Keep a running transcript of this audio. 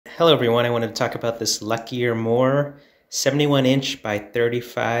Hello everyone, I wanted to talk about this LUCKYERMORE 71 inch by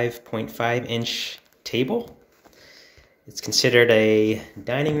 35.5 inch table. It's considered a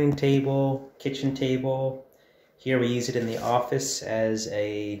dining room table, kitchen table. Here we use it in the office as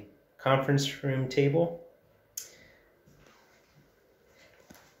a conference room table.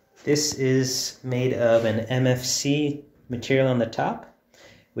 This is made of an MFC material on the top,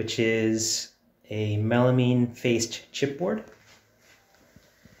 which is a melamine faced chipboard.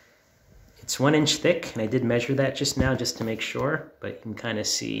 It's 1 inch thick, and I did measure that just now just to make sure, but you can kind of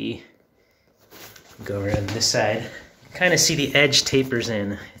see, go over on this side, you can kind of see the edge tapers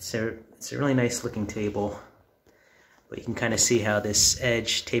in. It's a really nice looking table, but you can kind of see how this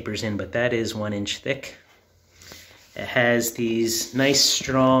edge tapers in, but that is 1 inch thick. It has these nice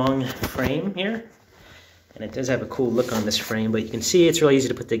strong frame here, and it does have a cool look on this frame, but you can see it's really easy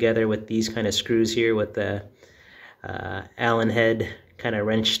to put together with these kind of screws here with the Allen head kind of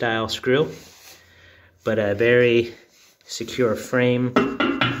wrench style screw, but a very secure frame,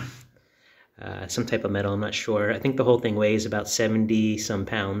 some type of metal, I'm not sure. I think the whole thing weighs about 70 some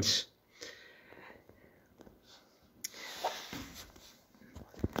pounds.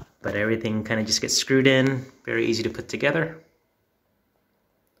 But everything kind of just gets screwed in, very easy to put together.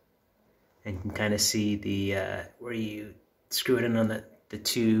 And you can kind of see the where you screw it in on the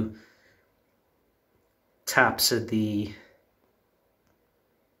two tops of the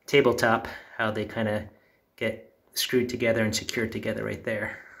tabletop, how they kind of get screwed together and secured together right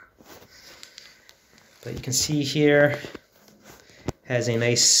there. But you can see here, has a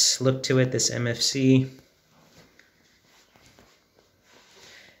nice look to it, this MFC.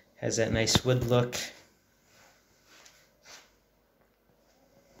 Has that nice wood look.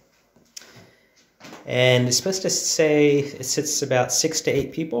 And it's supposed to say it sits about 6 to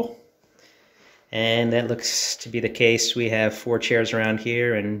 8 people. And that looks to be the case. We have 4 chairs around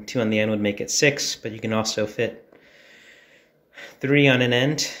here, and 2 on the end would make it 6, but you can also fit 3 on an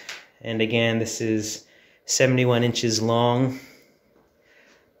end. And again, this is 71 inches long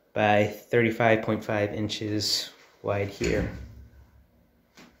by 35.5 inches wide here.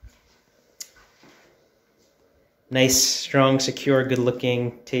 Nice, strong, secure,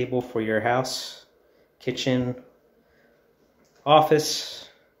 good-looking table for your house, kitchen, office,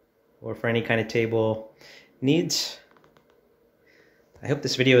 or for any kind of table needs. I hope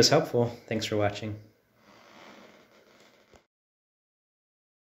this video is helpful. Thanks for watching.